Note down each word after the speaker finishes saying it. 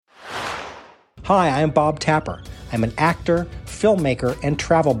Hi, I'm Bob Tapper. I'm an actor, filmmaker, and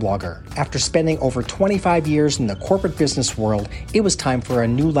travel blogger. After spending over 25 years in the corporate business world, it was time for a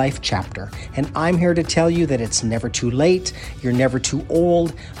new life chapter. And I'm here to tell you that it's never too late, you're never too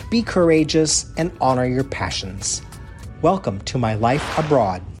old, be courageous, and honor your passions. Welcome to my life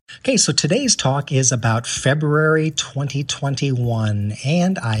abroad. Okay, so today's talk is about February 2021,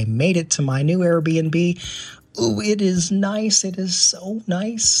 and I made it to my new Airbnb. Ooh, it is nice. It is so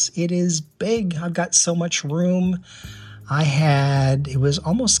nice. It is big. I've got so much room. It was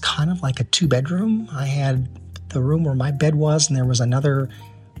almost kind of like a 2-bedroom. I had the room where my bed was, and there was another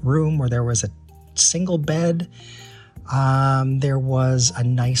room where there was a single bed. There was a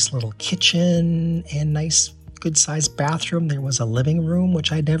nice little kitchen and nice, good-sized bathroom. There was a living room,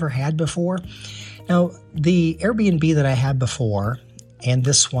 which I'd never had before. Now, the Airbnb that I had before and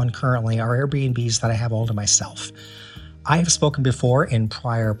this one currently are Airbnbs that I have all to myself. I have spoken before in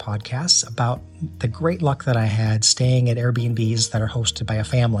prior podcasts about the great luck that I had staying at Airbnbs that are hosted by a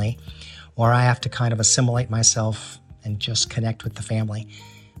family, where I have to kind of assimilate myself and just connect with the family.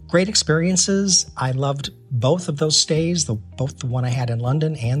 Great experiences. I loved both of those stays, both the one I had in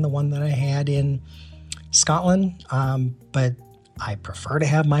London and the one that I had in Scotland, but I prefer to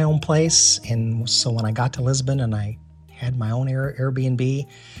have my own place. And so when I got to Lisbon and I had my own Airbnb,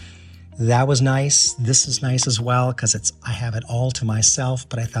 that was nice. This is nice as well because I have it all to myself.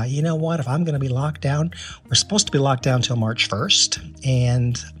 But I thought, you know what? If I'm going to be locked down, we're supposed to be locked down till March 1st.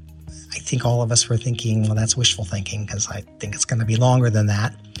 And I think all of us were thinking, well, that's wishful thinking because I think it's going to be longer than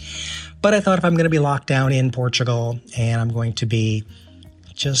that. But I thought if I'm going to be locked down in Portugal and I'm going to be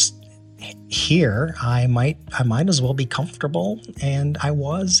just here, I might as well be comfortable. And I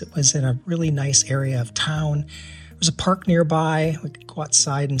was. It was in a really nice area of town. There was a park nearby. We could go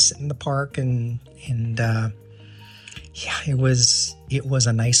outside and sit in the park, and it was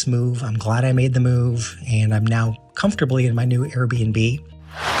a nice move. I'm glad I made the move, and I'm now comfortably in my new Airbnb.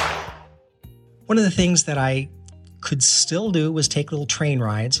 One of the things that I could still do was take little train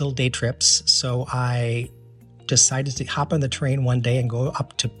rides, little day trips. So I decided to hop on the train one day and go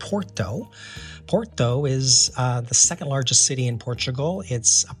up to Porto. Porto is the second largest city in Portugal.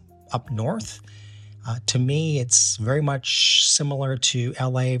 It's up north. To me, it's very much similar to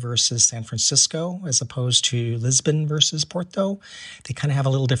LA versus San Francisco, as opposed to Lisbon versus Porto. They kind of have a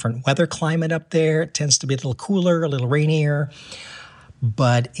little different weather climate up there. It tends to be a little cooler, a little rainier,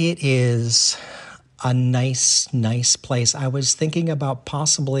 but it is a nice place. I was thinking about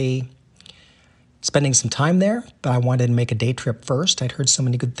possibly spending some time there, but I wanted to make a day trip first. I'd heard so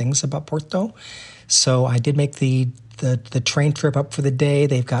many good things about Porto. So I did make the train trip up for the day.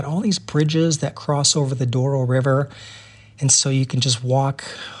 They've got all these bridges that cross over the Douro River. And so you can just walk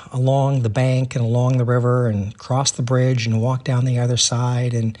along the bank and along the river and cross the bridge and walk down the other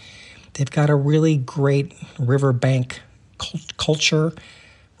side. And they've got a really great riverbank culture,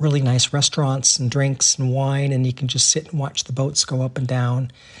 really nice restaurants and drinks and wine. And you can just sit and watch the boats go up and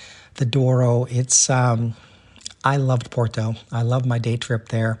down the Douro. I loved Porto. I loved my day trip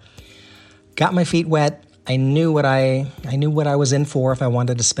there. Got my feet wet. I knew what I was in for if I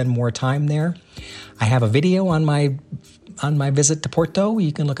wanted to spend more time there. I have a video on my visit to Porto.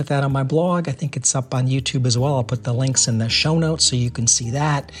 You can look at that on my blog. I think it's up on YouTube as well. I'll put the links in the show notes so you can see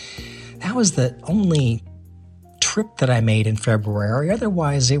that. That was the only trip that I made in February.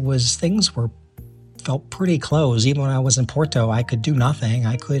 Otherwise, things felt pretty close. Even when I was in Porto, I could do nothing.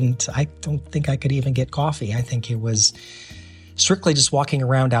 I don't think I could even get coffee. I think it was strictly just walking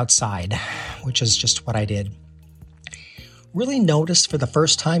around outside, which is just what I did. Really noticed for the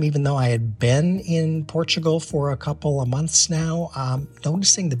first time, even though I had been in Portugal for a couple of months now,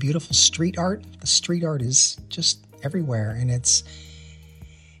 noticing the beautiful street art. The street art is just everywhere, and it's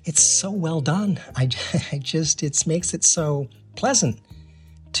so well done. It makes it so pleasant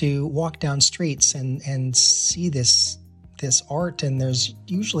to walk down streets and see this art, and there's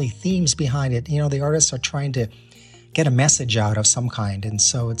usually themes behind it. You know, the artists are trying to get a message out of some kind. And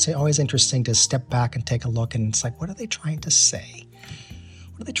so it's always interesting to step back and take a look, and it's like, what are they trying to say?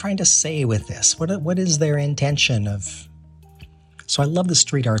 What are they trying to say with this? What is their intention of? So I love the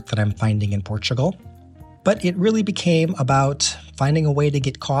street art that I'm finding in Portugal, but it really became about finding a way to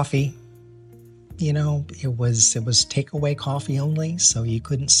get coffee. You know, it was takeaway coffee only, so you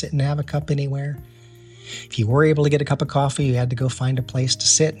couldn't sit and have a cup anywhere. If you were able to get a cup of coffee, you had to go find a place to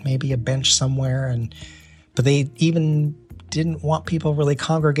sit, maybe a bench somewhere, but they even didn't want people really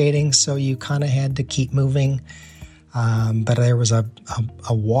congregating, so you kind of had to keep moving. But there was a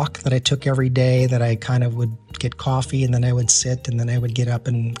walk that I took every day that I kind of would get coffee, and then I would sit, and then I would get up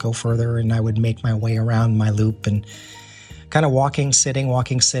and go further, and I would make my way around my loop and kind of walking,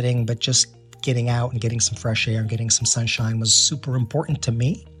 sitting, but just getting out and getting some fresh air and getting some sunshine was super important to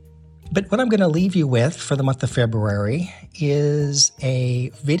me. But what I'm going to leave you with for the month of February is a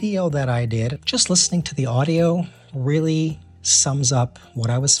video that I did. Just listening to the audio really sums up what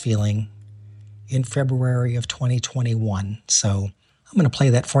I was feeling in February of 2021. So I'm going to play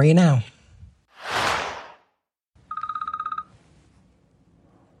that for you now.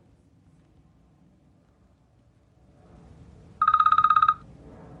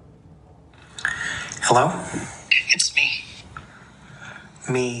 Hello? It's me.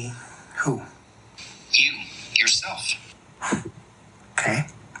 Me who? You. Yourself. Okay.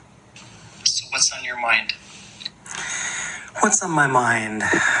 So what's on your mind? What's on my mind?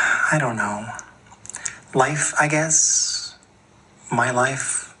 I don't know. Life, I guess. My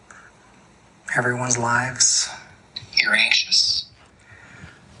life. Everyone's lives. You're anxious?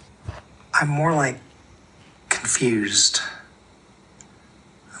 I'm more like confused.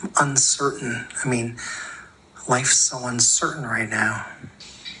 I'm uncertain. I mean, life's so uncertain right now.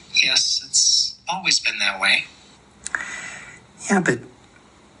 Yes, it's always been that way. Yeah, but,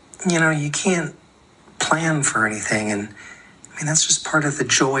 you can't plan for anything. And, that's just part of the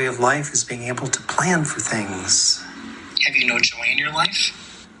joy of life, is being able to plan for things. Have you no joy in your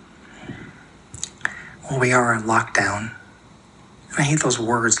life? Well, we are in lockdown. I hate those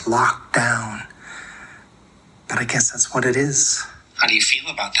words, lockdown. But I guess that's what it is. How do you feel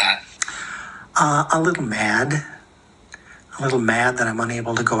about that? A little mad. A little mad that I'm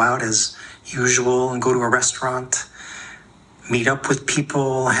unable to go out as usual and go to a restaurant, meet up with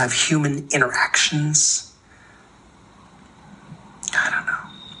people, have human interactions. I don't know.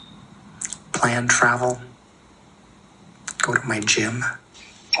 Plan travel. Go to my gym.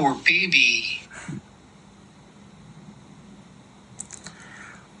 Poor baby.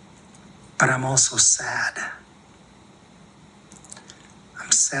 But I'm also sad.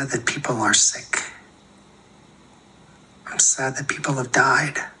 I'm sad that people are sick. I'm sad that people have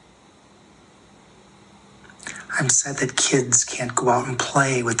died. I'm sad that kids can't go out and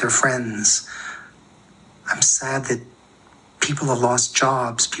play with their friends. I'm sad that people have lost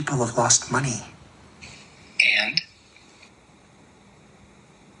jobs, people have lost money. And?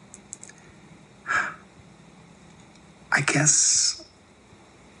 I guess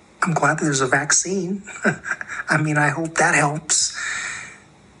I'm glad that there's a vaccine. I hope that helps.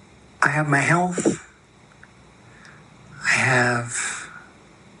 I have my health. I have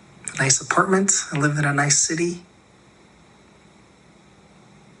a nice apartment. I live in a nice city.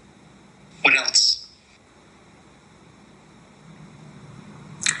 What else?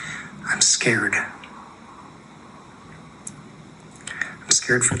 I'm scared. I'm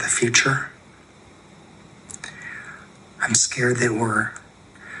scared for the future. I'm scared that we're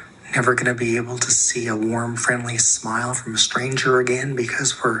never going to be able to see a warm, friendly smile from a stranger again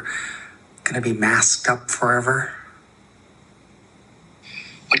because we're going to be masked up forever.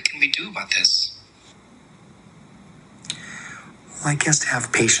 What can we do about this? Well, I guess to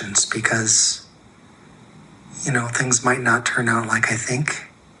have patience because, things might not turn out like I think.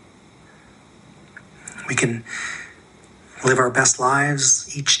 We can live our best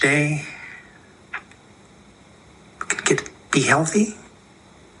lives each day. We can be healthy.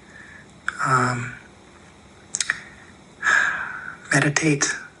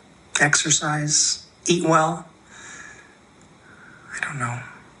 Meditate, exercise, eat well. I don't know.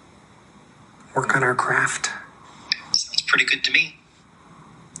 Work on our craft. Sounds pretty good to me.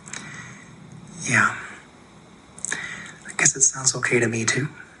 Yeah. I guess it sounds okay to me too.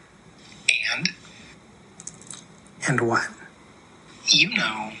 And? And what? You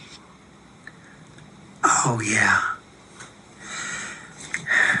know. Oh, yeah.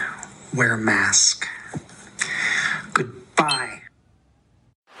 Wear a mask. Goodbye.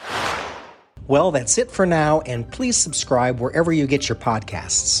 Well, that's it for now, and please subscribe wherever you get your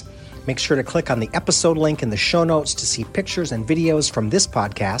podcasts. Make sure to click on the episode link in the show notes to see pictures and videos from this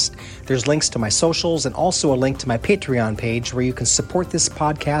podcast. There's links to my socials and also a link to my Patreon page where you can support this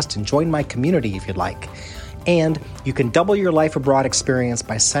podcast and join my community if you'd like. And you can double your life abroad experience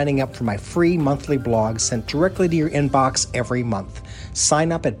by signing up for my free monthly blog sent directly to your inbox every month.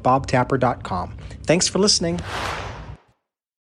 Sign up at bobtapper.com. Thanks for listening.